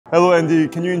Hello, Andy.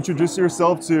 Can you introduce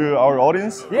yourself to our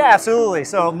audience? Yeah, absolutely.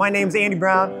 So my name's Andy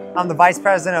Brown. I'm the Vice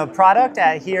President of Product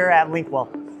here at Linkwell.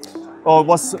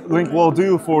 What's Linkwell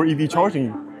do for EV charging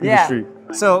industry?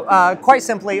 Yeah. So quite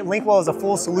simply, Linkwell is a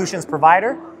full solutions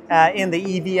provider in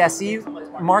the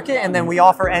EVSE market, and then we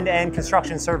offer end-to-end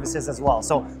construction services as well.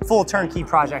 So full turnkey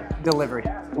project delivery.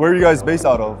 Where are you guys based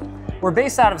out of? We're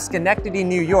based out of Schenectady,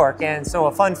 New York, and so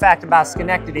a fun fact about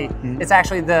Schenectady, it's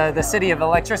actually the city of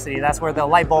electricity. That's where the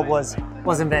light bulb was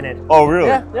invented. Oh, really?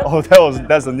 Yeah, yep. Oh,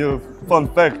 that's a new fun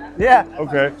fact. Yeah.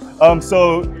 Okay.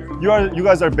 So you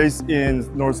guys are based in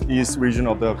northeast region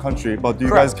of the country, but do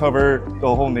you guys cover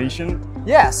the whole nation?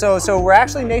 Yeah. So we're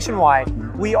actually nationwide.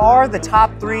 We are the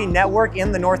top 3 network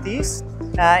in the Northeast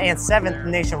and 7th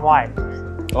nationwide.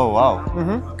 Oh, wow.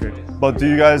 Okay. But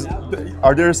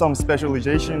are there some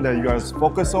specialization that you guys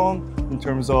focus on in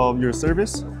terms of your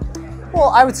service? Well,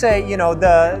 I would say,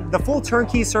 the full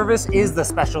turnkey service is the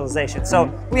specialization. So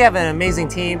we have an amazing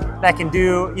team that can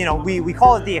do, we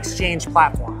call it the exchange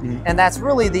platform. And that's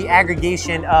really the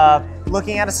aggregation of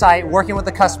looking at a site, working with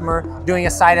the customer, doing a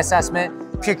site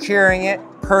assessment, procuring it,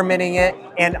 permitting it,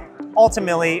 and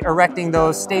ultimately erecting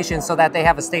those stations so that they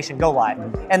have a station go live.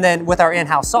 And then with our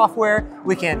in-house software,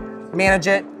 we can manage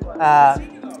it,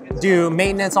 do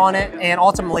maintenance on it, and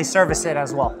ultimately service it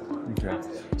as well. Okay.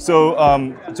 So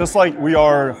just like we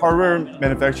are hardware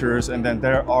manufacturers, and then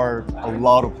there are a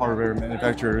lot of hardware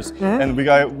manufacturers, and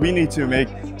we need to make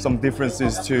some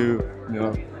differences to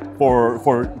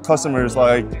for customers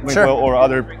like Linkwell or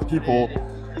other people.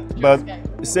 But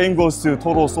same goes to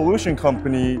total solution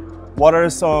company. What are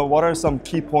some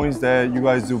key points that you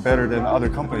guys do better than other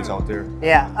companies out there?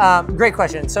 Yeah, great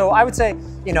question. So I would say,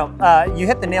 you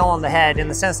hit the nail on the head in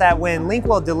the sense that when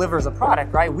Linkwell delivers a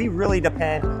product, right, we really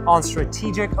depend on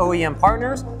strategic OEM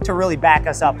partners to really back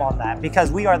us up on that, because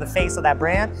we are the face of that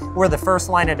brand. We're the first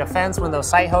line of defense when those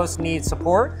site hosts need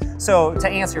support. So to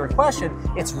answer your question,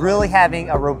 it's really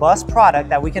having a robust product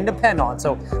that we can depend on.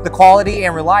 So the quality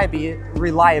and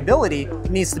reliability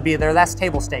needs to be there. That's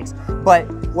table stakes. But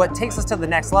what takes us to the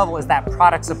next level is that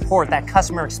product support, that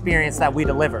customer experience that we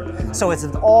deliver. So it's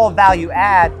an all value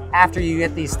add after you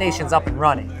get these stations up and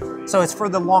running. So it's for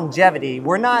the longevity.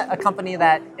 We're not a company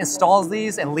that installs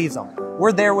these and leaves them.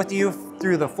 We're there with you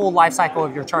through the full life cycle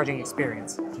of your charging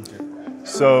experience. Okay.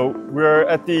 So we're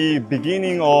at the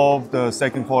beginning of the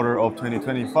second quarter of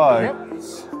 2025.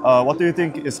 Yep. What do you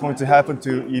think is going to happen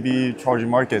to EV charging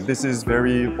market? This is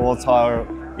very volatile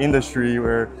industry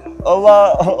where a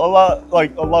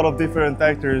lot of different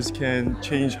factors can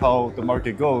change how the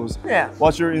market goes. Yeah.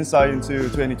 What's your insight into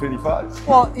 2025?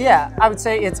 Well, yeah, I would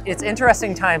say it's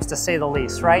interesting times to say the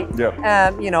least, right?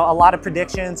 Yeah. A lot of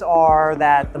predictions are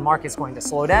that the market's going to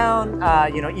slow down.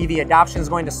 EV adoption is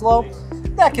going to slow.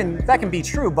 That can be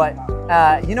true, but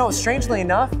strangely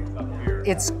enough,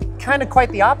 it's kind of quite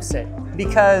the opposite,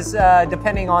 because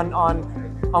depending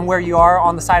on where you are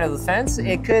on the side of the fence,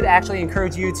 it could actually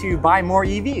encourage you to buy more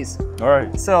EVs. All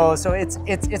right. So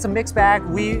it's a mixed bag.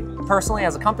 We personally,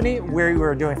 as a company,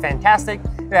 we're doing fantastic.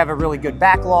 We have a really good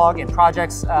backlog and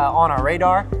projects on our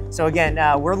radar. So again,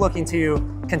 we're looking to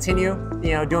continue,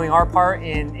 doing our part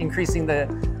in increasing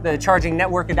the charging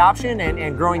network adoption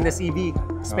and growing this EV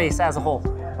space as a whole.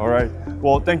 All right.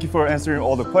 Well, thank you for answering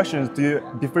all the questions.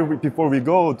 Before we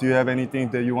go, do you have anything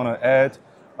that you want to add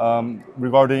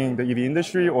regarding the EV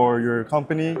industry or your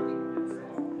company?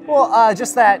 Well,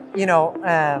 just that,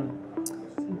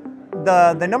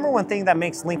 the number one thing that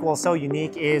makes Linkwell so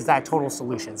unique is that total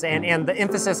solutions and the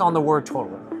emphasis on the word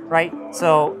total, right?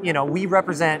 So, we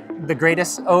represent the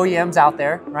greatest OEMs out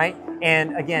there, right?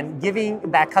 And again, giving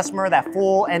that customer that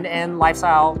full end-to-end life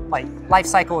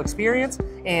cycle experience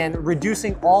and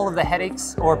reducing all of the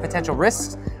headaches or potential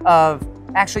risks of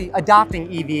actually adopting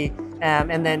EV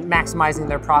and then maximizing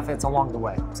their profits along the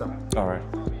way. So. All right.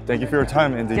 Thank you for your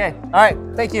time, Andy. Okay. All right.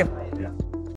 Thank you.